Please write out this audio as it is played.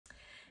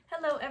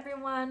Hello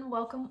everyone,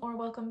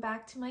 welcome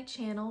back to my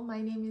channel. My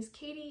name is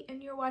Katie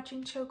and you're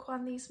watching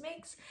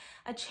ChoKwonDeezMakes,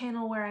 a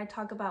channel where I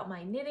talk about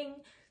my knitting,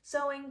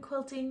 sewing,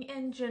 quilting,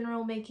 and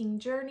general making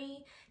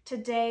journey.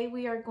 Today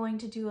we are going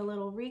to do a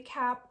little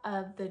recap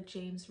of the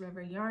James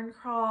River yarn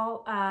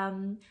crawl.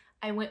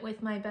 I went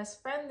with my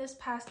best friend this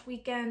past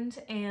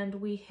weekend and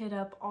we hit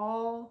up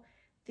all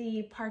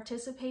the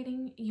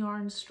participating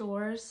yarn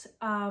stores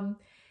and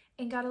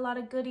got a lot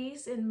of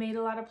goodies and made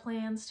a lot of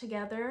plans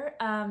together.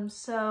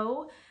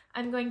 So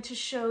I'm going to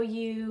show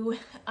you,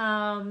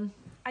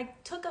 I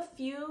took a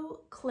few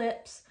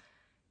clips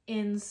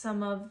in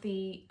some of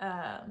the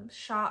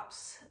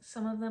shops.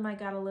 Some of them I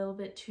got a little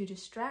bit too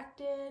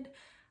distracted,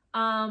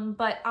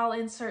 but I'll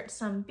insert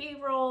some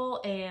B-roll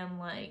and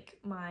like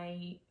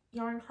my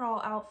yarn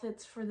crawl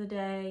outfits for the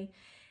day,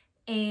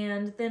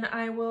 and then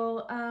I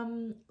will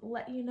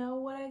let you know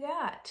what I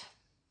got.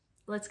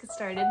 Let's get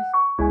started.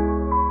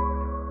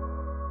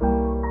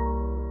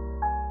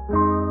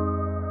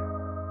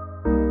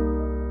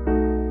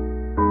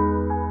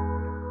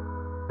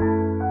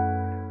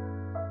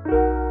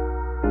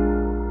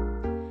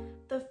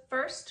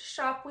 First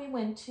shop we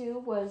went to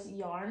was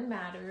Yarn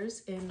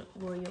Matters in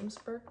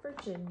Williamsburg,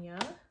 Virginia.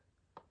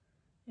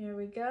 There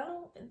we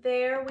go.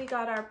 There we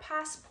got our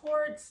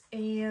passports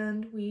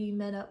and we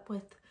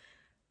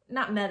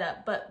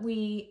but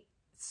we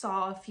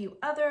saw a few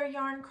other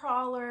yarn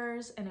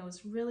crawlers and it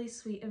was really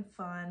sweet and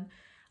fun.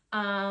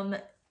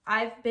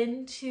 I've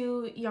been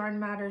to Yarn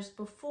Matters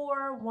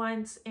before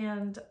once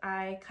and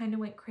I kind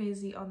of went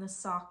crazy on the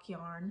sock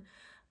yarn.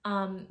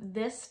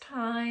 This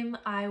time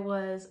I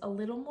was a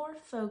little more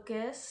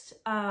focused.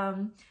 I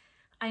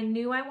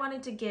knew I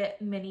wanted to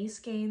get mini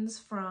skeins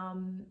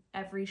from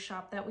every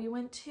shop that we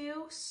went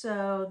to,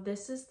 so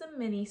this is the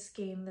mini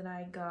skein that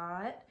I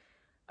got.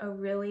 A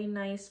really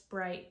nice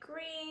bright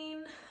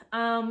green,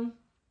 and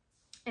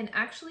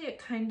actually it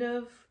kind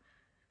of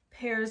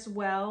pairs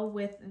well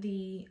with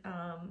the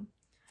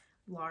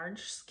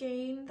large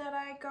skein that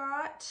I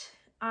got.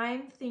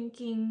 I'm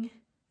thinking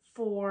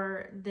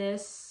for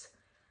this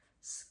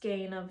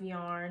skein of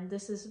yarn,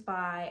 this is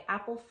by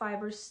Apple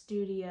Fiber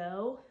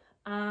Studio.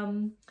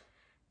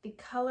 The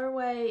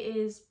colorway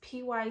is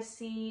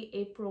PYC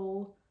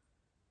April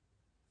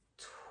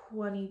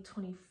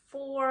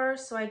 2024,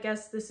 so I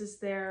guess this is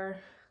their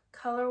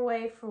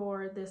colorway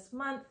for this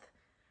month.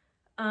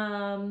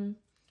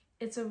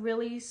 It's a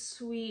really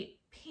sweet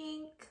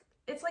pink.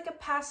 It's like a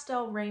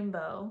pastel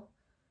rainbow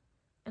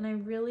and I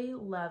really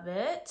love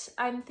it.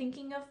 I'm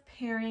thinking of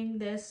pairing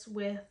this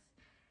with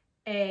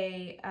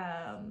a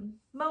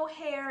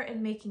mohair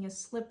and making a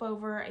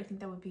slipover. I think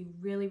that would be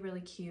really,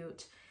 really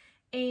cute.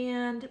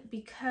 And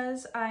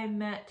because I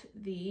met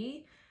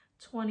the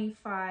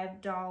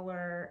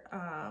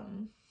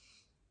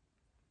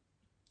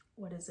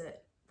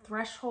 $25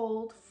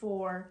 threshold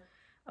for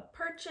a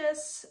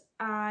purchase,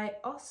 I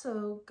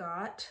also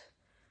got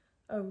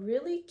a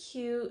really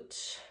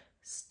cute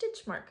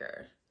stitch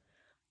marker.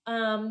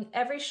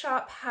 Every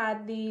shop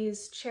had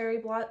these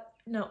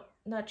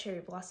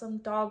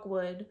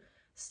dogwood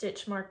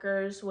stitch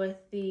markers with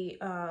the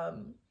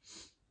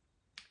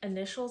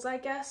initials, I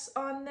guess,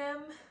 on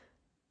them.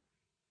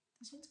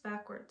 This one's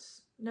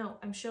backwards. No,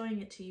 I'm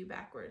showing it to you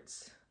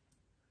backwards.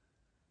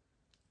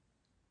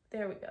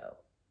 There we go.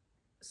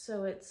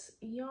 So it's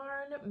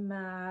Yarn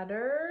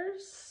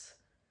Matters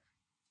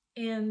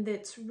and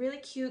it's really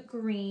cute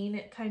green.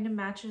 It kind of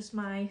matches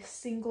my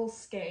single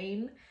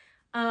skein.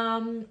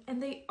 And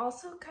they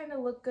also kind of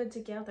look good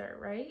together,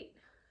 right?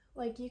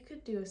 Like you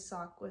could do a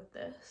sock with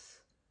this.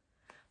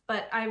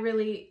 But I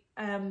really,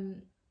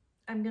 I'm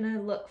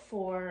gonna look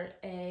for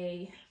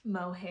a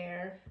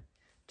mohair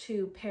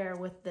to pair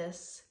with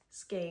this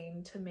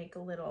skein to make a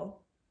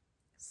little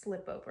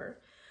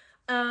slipover.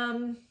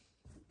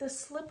 The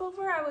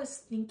slipover I was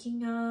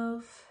thinking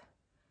of,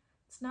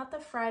 it's not the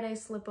Friday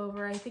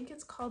slipover, I think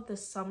it's called the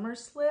summer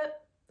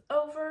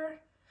slipover,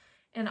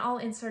 and I'll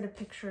insert a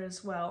picture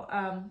as well.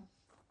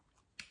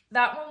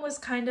 That one was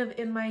kind of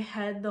in my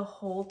head the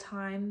whole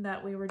time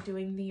that we were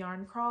doing the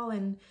yarn crawl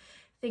and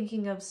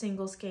thinking of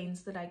single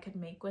skeins that I could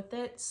make with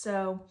it.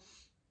 So,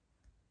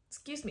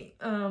 excuse me,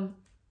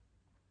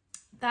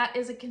 that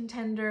is a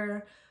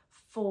contender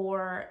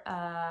for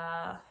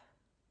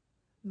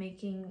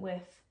making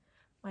with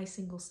my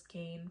single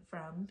skein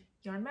from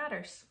Yarn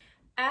Matters.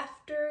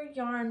 After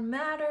Yarn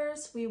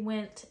Matters, we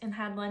went and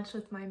had lunch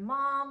with my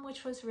mom,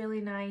 which was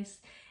really nice.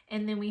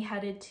 And then we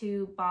headed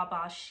to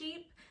Baba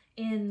Sheep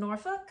in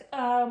Norfolk.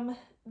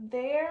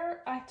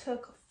 There I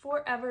took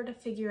forever to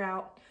figure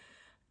out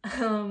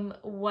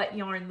what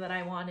yarn that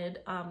I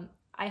wanted.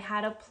 I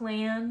had a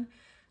plan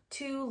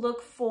to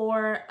look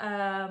for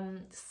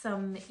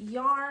some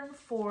yarn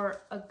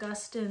for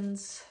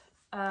Augustine's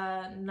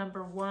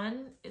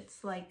 #1.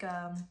 It's like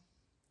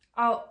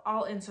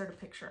I'll insert a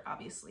picture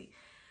obviously,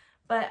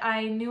 but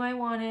I knew I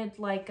wanted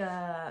like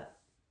a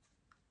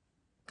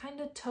kind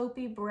of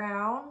taupey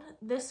brown.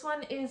 This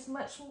one is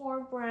much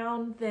more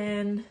brown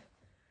than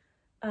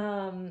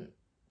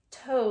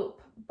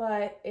taupe,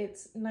 but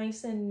it's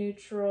nice and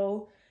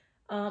neutral.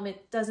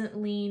 It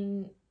doesn't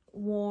lean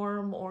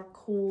warm or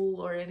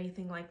cool or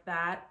anything like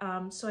that.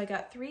 So I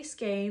got 3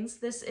 skeins.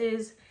 This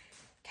is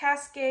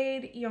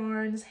Cascade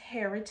Yarns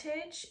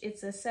Heritage.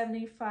 It's a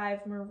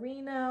 75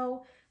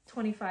 merino,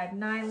 25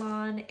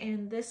 nylon,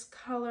 and this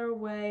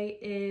colorway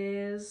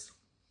is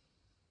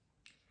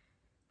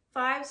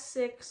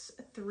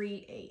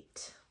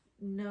 5638.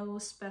 No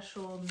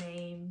special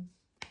name,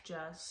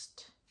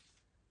 just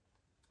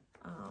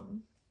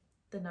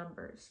the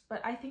numbers.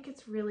 But I think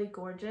it's really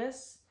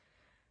gorgeous,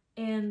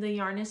 and the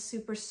yarn is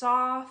super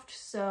soft,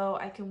 so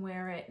I can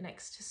wear it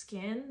next to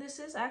skin. This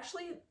is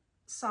actually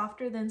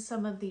softer than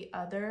some of the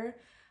other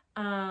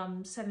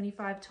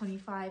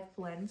 75-25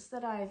 blends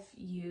that I've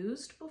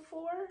used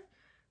before.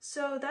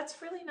 So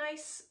that's really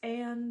nice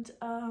and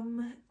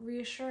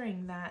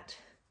reassuring that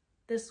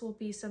this will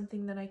be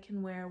something that I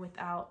can wear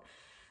without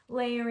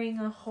layering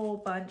a whole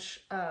bunch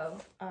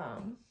of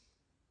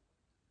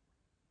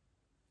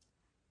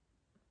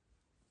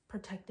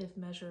protective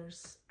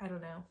measures. I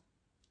don't know,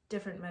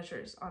 different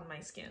measures on my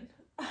skin.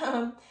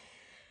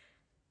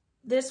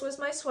 This was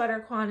my sweater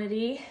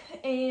quantity,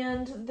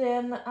 and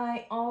then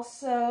I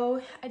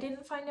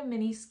didn't find a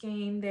mini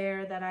skein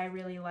there that I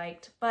really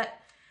liked, but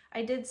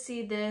I did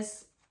see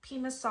this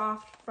Pima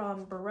Soft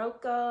from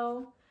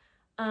Barocco.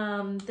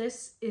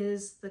 This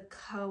is the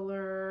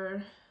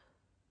color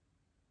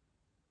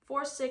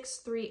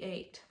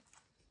 4638.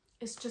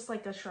 It's just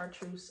like a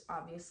chartreuse,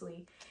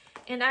 obviously.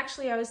 And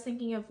actually I was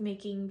thinking of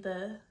making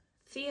the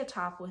Thea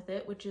top with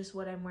it, which is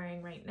what I'm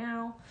wearing right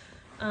now.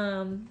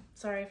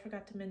 Sorry, I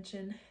forgot to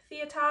mention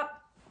Thea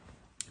top.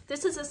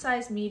 This is a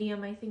size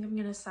medium. I think I'm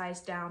gonna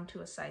size down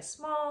to a size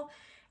small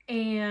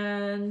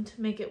and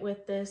make it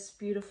with this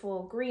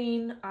beautiful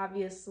green.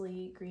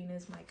 Obviously, green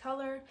is my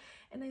color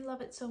and I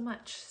love it so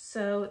much.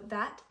 So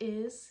that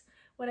is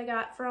what I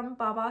got from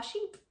Baba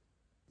Sheep.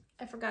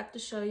 I forgot to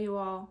show you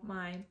all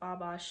my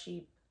Baba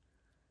Sheep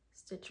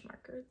stitch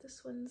marker.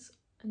 This one's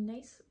a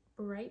nice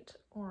bright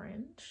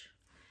orange.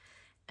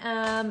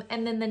 And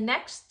then the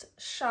next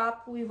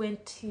shop we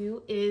went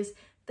to is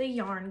the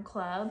Yarn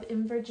Club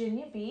in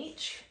Virginia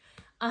Beach.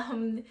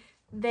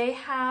 They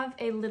have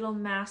a little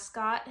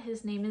mascot.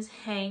 His name is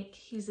Hank.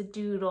 He's a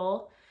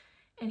doodle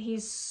and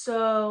he's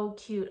so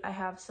cute. I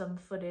have some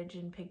footage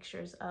and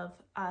pictures of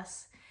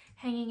us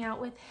hanging out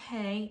with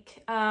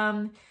Hank.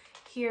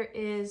 Here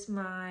is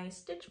my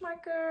stitch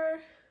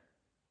marker.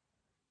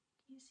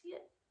 Can you see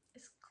it?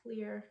 It's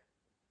clear,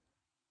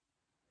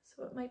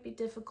 so it might be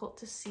difficult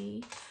to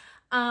see.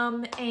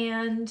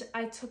 And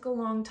I took a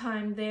long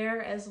time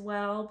there as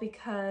well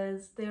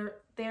because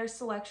their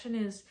selection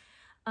is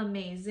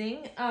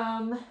amazing.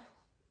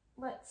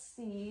 Let's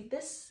see,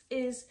 this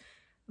is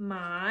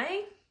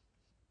my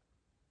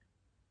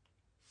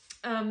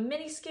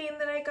mini skein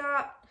that I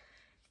got.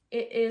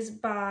 It is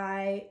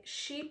by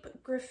Sheep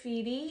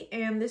Graffiti,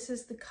 and this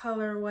is the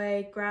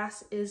colorway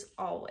Grass is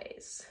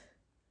Always.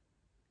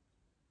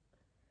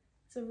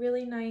 It's a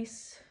really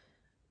nice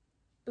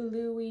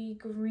bluey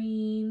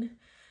green.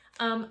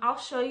 I'll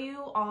show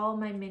you all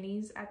my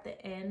minis at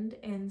the end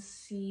and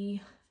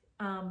see,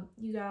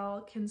 you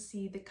all can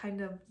see the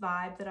kind of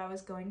vibe that I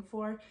was going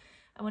for.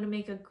 I want to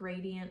make a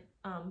gradient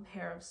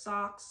pair of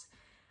socks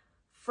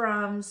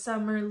from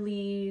Summer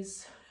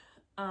Lee's,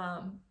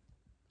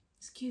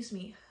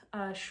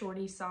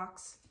 shorty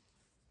socks.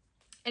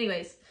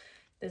 Anyways,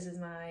 this is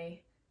my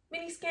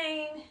mini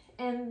skein,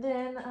 and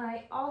then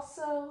I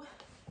also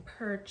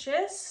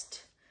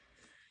purchased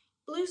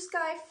Blue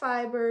Sky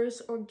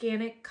Fibers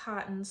Organic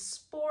Cotton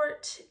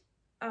Sport.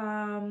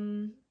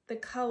 The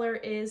color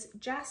is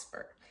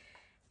Jasper,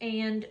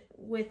 and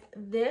with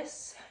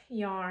this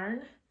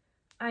yarn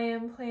I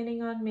am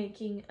planning on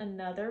making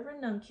another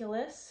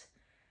ranunculus.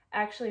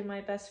 Actually,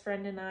 my best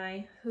friend and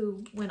I,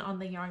 who went on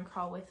the yarn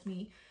crawl with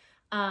me,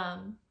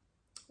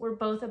 we're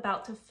both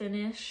about to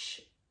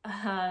finish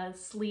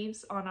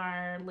sleeves on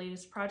our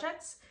latest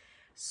projects.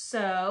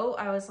 So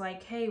I was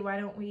like, hey, why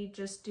don't we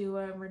just do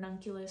a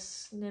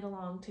ranunculus knit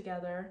along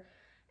together?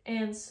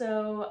 And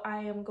so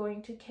I am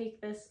going to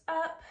cake this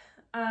up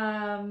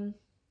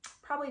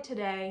probably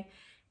today,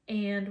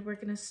 and we're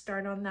gonna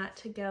start on that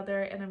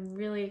together, and I'm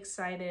really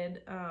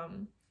excited.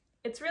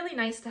 It's really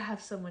nice to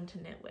have someone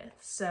to knit with.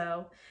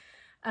 So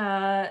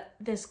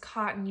this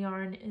cotton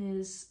yarn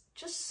is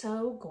just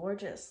so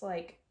gorgeous.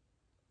 Like,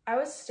 I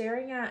was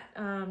staring at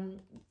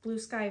Blue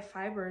Sky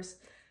Fibers.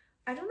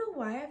 I don't know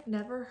why I've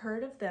never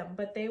heard of them,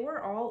 but they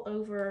were all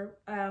over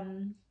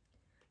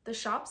the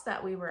shops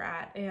that we were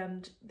at,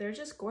 and they're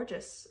just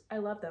gorgeous. I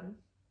love them.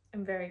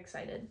 I'm very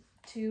excited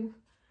to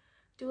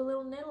do a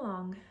little knit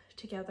along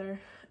together.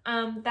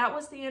 That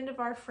was the end of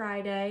our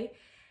Friday,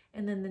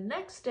 and then the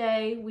next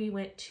day we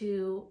went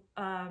to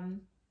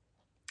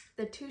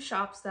the 2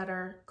 shops that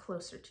are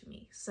closer to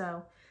me.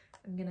 So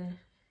I'm gonna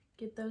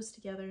get those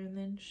together and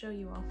then show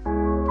you all.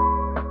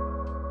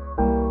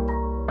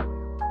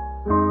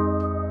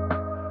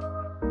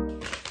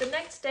 The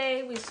next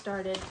day we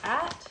started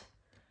at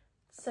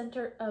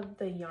Center of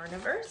the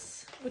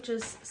Yarniverse, which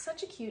is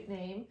such a cute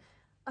name.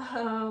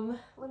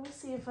 Let me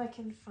see if I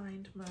can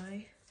find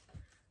my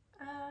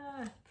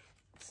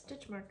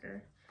stitch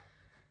marker.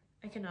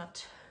 I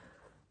cannot.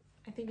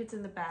 I think it's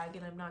in the bag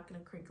and I'm not going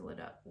to crinkle it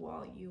up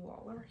while you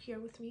all are here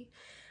with me.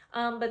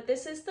 But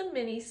this is the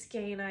mini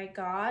skein I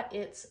got.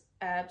 It's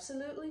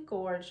absolutely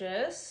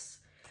gorgeous.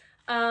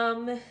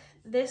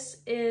 This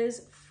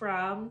is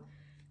from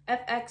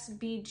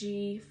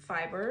FXBG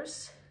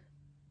Fibers.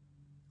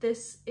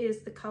 This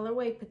is the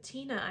colorway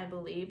Patina, I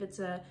believe. It's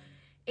a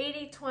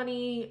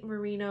 80/20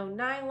 merino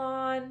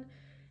nylon,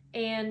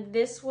 and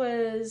this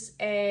was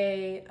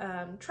a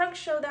trunk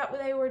show that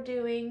they were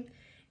doing,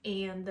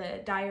 and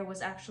the dyer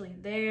was actually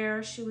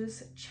there. She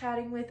was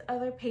chatting with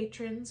other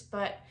patrons,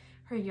 but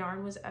her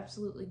yarn was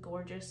absolutely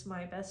gorgeous.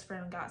 My best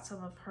friend got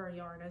some of her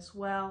yarn as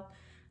well.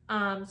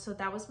 So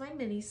that was my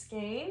mini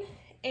skein.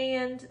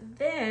 And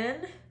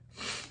then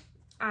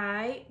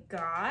I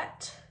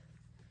got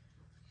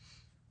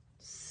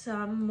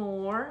some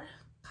more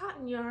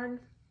cotton yarn.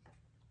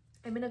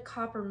 I'm in a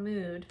copper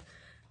mood.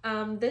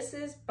 This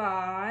is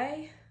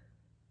by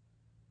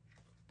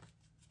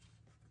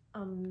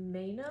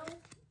Amano,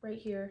 right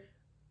here.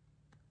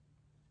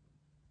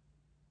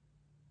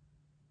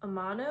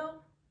 Amano?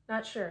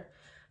 Not sure.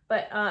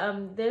 But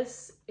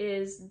this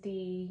is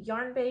the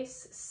yarn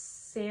base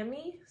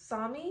Sami,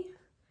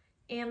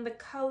 and the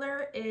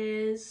color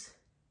is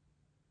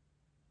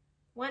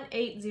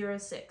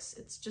 1806.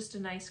 It's just a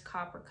nice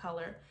copper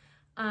color.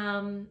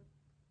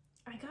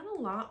 I got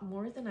a lot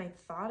more than I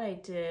thought I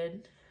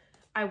did.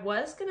 I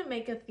was gonna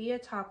make a Thea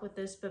top with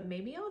this, but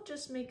maybe I'll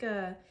just make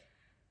a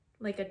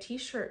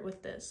t-shirt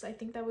with this. I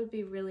think that would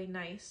be really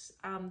nice.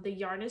 The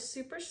yarn is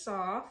super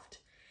soft,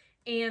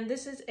 and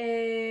this is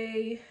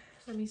a,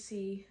 let me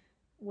see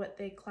what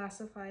they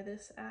classify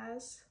this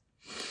as.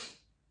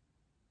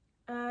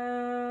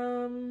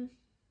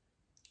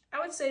 I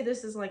would say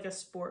this is like a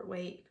sport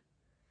weight,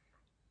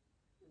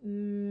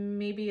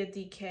 maybe a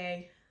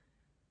DK.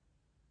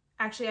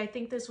 Actually, I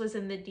think this was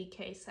in the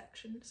DK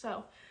section.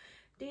 So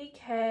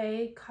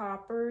DK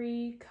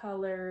coppery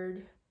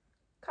colored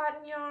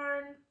cotton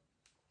yarn,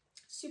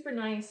 super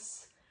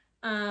nice.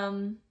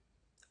 I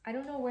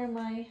don't know where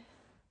my,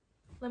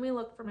 let me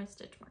look for my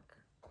stitch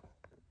marker.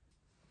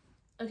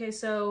 Okay,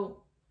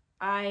 so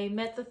I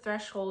met the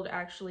threshold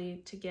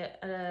actually to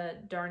get a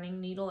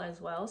darning needle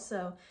as well.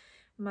 So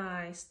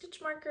my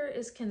stitch marker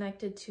is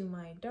connected to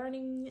my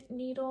darning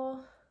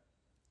needle.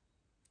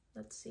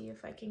 Let's see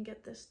if I can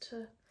get this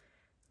to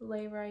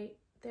lay right.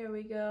 There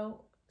we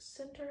go.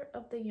 Center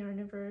of the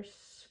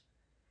Yarniverse.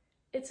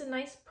 It's a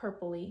nice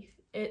purpley.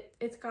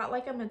 It's got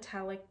like a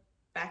metallic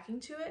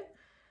backing to it.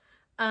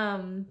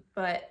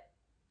 But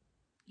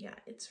yeah,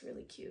 it's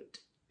really cute.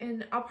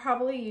 And I'll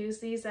probably use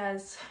these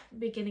as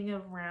beginning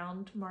of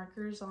round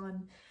markers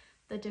on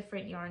the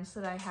different yarns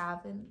that I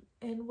have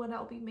and what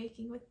I'll be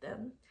making with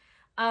them.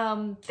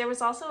 There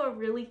was also a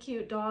really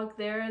cute dog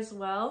there as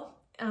well.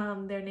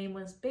 Their name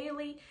was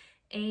Bailey,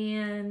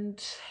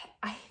 and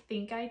I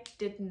think I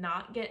did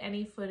not get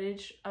any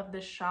footage of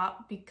the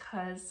shop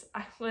because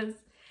I was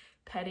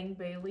petting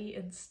Bailey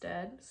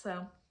instead,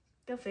 so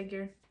go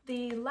figure.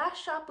 The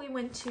last shop we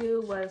went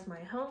to was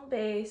my home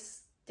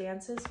base,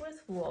 Dances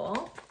with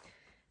Wool,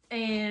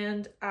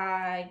 and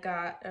I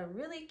got a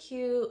really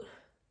cute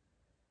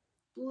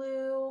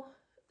blue,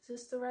 is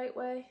this the right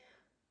way?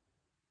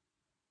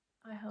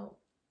 I hope.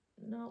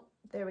 No,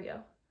 there we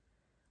go.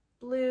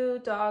 Blue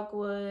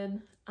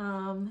dogwood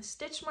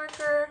stitch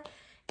marker,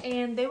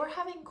 and they were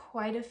having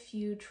quite a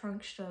few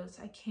trunk shows.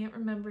 I can't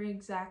remember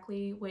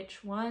exactly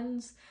which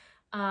ones.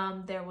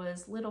 There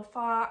was Little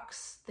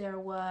Fox, there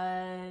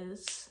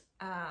was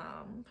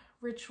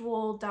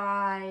Ritual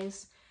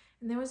Dyes,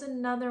 and there was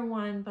another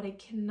one, but I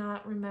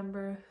cannot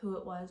remember who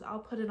it was. I'll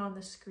put it on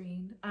the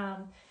screen.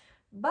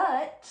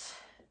 But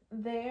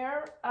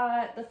there,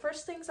 the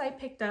first things I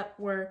picked up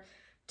were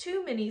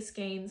two mini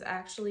skeins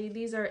actually.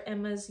 These are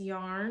Emma's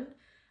yarn.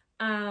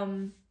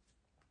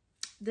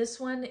 This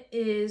one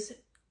is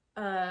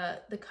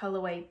the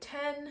colorway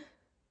 10.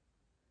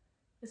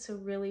 It's a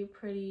really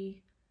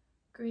pretty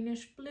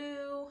greenish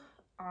blue,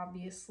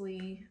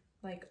 obviously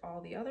like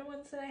all the other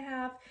ones that I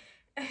have.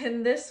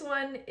 And this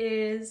one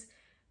is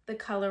the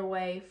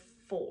colorway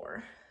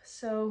 4.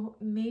 So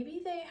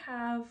maybe they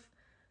have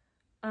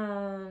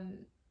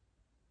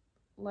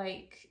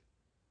like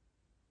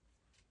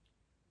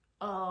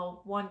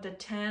 1 to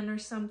 10 or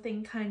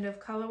something kind of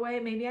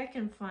colorway. Maybe I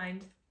can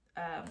find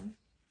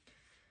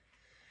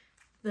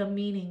the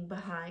meaning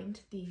behind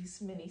these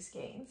mini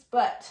skeins,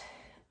 but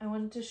I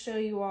wanted to show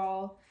you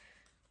all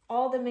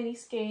the mini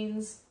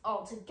skeins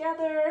all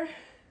together.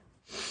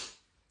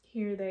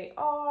 Here they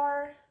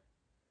are.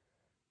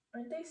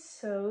 Aren't they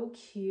so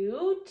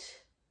cute?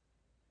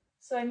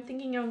 So I'm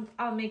thinking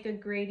I'll make a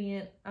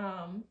gradient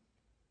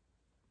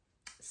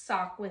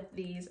sock with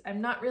these.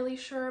 I'm not really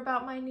sure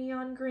about my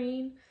neon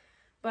green,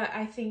 but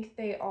I think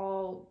they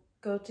all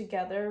go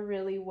together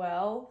really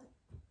well,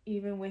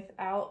 even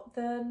without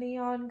the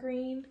neon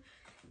green.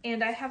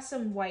 And I have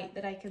some white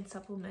that I can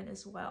supplement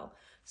as well.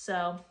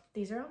 So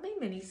these are all my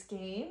mini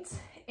skeins.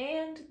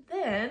 And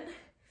then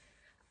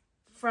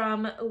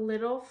from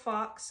Little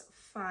Fox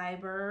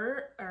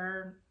Fiber,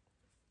 or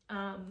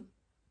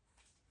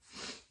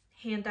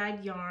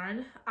hand-dyed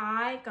yarn,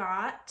 I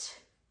got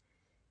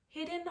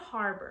Hidden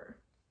Harbor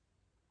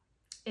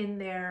in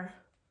their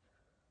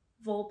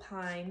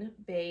Vulpine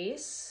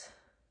base.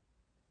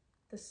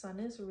 The sun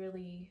is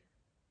really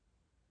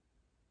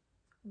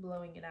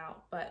blowing it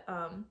out, but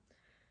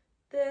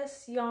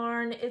this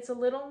yarn, it's a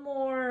little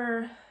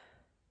more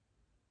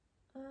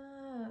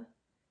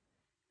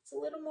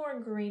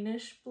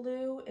greenish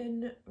blue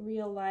in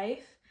real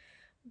life,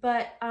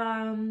 but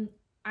I'm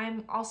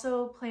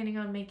also planning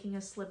on making a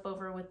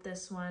slipover with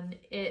this one.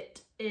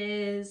 It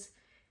is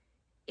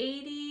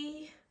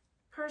 80%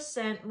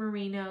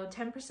 merino,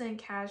 10%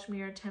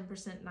 cashmere,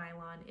 10%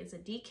 nylon. It's a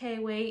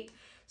DK weight,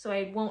 so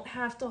I won't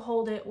have to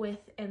hold it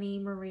with any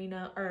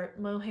merino or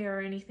mohair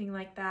or anything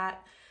like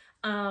that.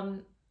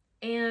 And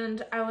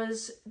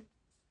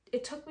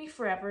it took me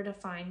forever to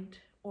find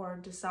or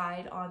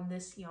decide on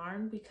this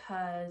yarn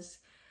because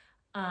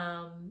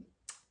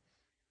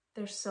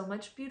there's so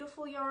much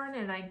beautiful yarn,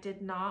 and I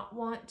did not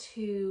want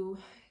to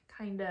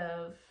kind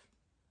of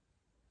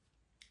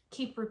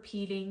keep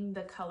repeating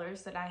the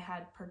colors that I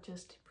had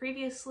purchased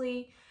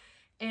previously.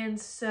 And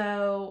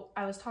so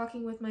I was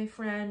talking with my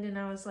friend and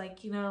I was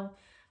like, you know,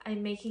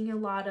 I'm making a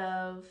lot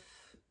of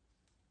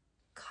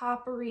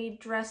coppery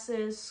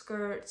dresses,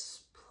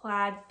 skirts,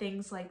 plaid,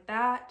 things like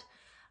that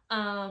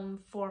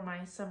for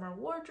my summer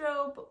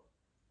wardrobe.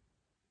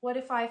 What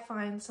if I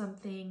find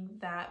something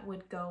that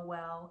would go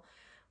well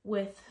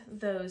with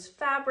those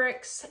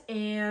fabrics?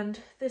 And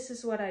this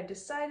is what I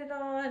decided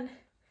on.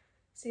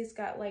 See, it's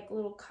got like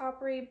little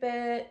coppery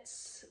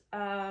bits.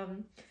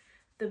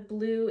 The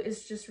blue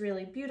is just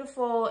really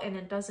beautiful and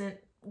it doesn't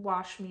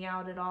wash me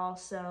out at all,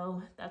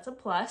 so that's a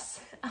plus.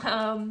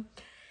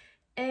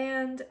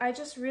 And I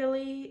just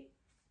really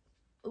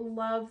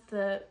love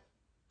the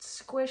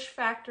squish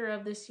factor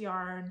of this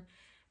yarn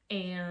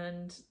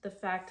and the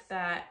fact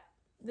that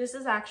this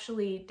is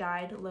actually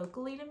dyed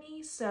locally to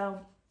me, so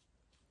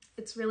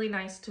it's really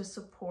nice to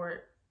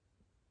support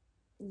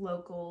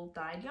local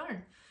dyed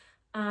yarn.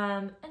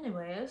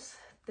 Anyways,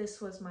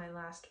 this was my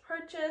last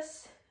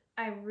purchase.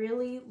 I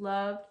really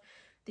loved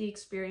the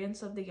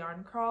experience of the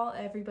yarn crawl.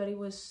 Everybody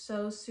was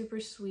so super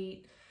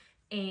sweet,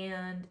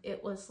 and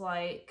it was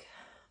like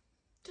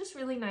just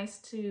really nice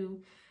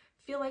to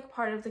feel like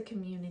part of the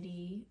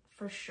community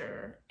for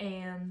sure.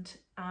 And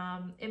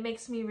it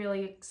makes me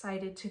really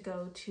excited to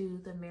go to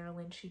the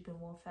Maryland Sheep and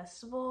Wool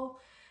Festival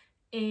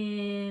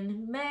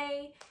in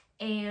May,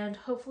 and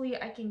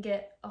hopefully I can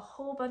get a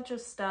whole bunch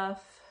of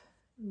stuff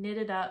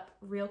knitted up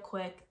real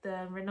quick.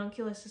 The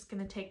Ranunculus is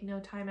going to take no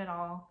time at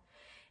all,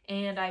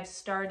 and I've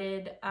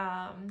started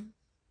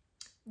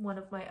one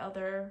of my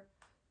other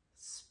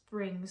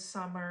spring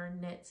summer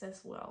knits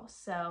as well.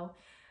 So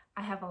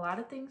I have a lot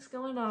of things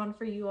going on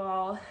for you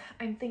all.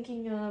 I'm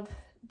thinking of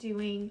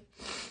doing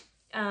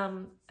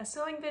a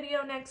sewing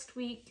video next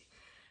week,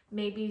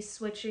 maybe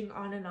switching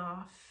on and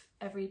off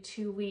every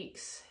 2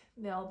 weeks.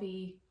 There'll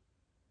be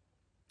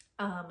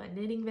a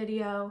knitting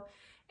video,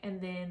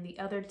 and then the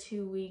other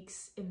 2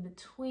 weeks in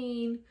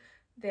between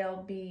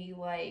there'll be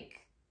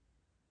like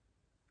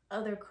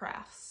other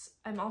crafts.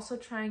 I'm also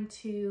trying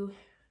to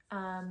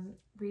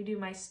redo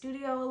my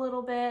studio a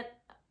little bit.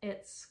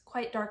 It's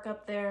quite dark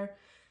up there,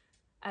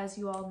 as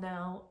you all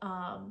know,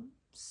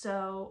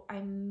 so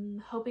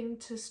I'm hoping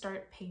to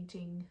start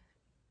painting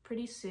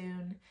pretty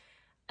soon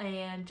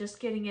and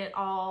just getting it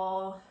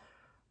all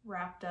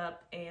wrapped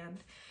up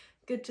and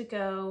good to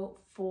go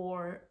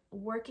for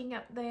working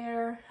up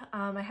there.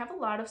 I have a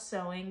lot of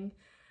sewing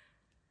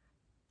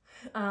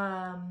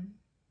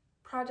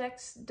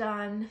projects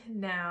done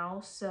now,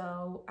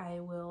 so I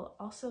will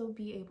also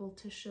be able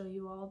to show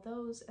you all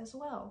those as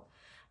well.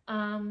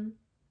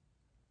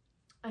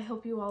 I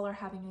hope you all are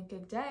having a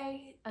good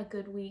day, a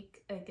good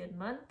week, a good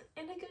month,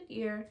 and a good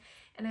year,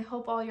 and I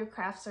hope all your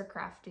crafts are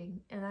crafting,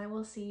 and I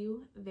will see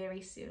you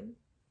very soon.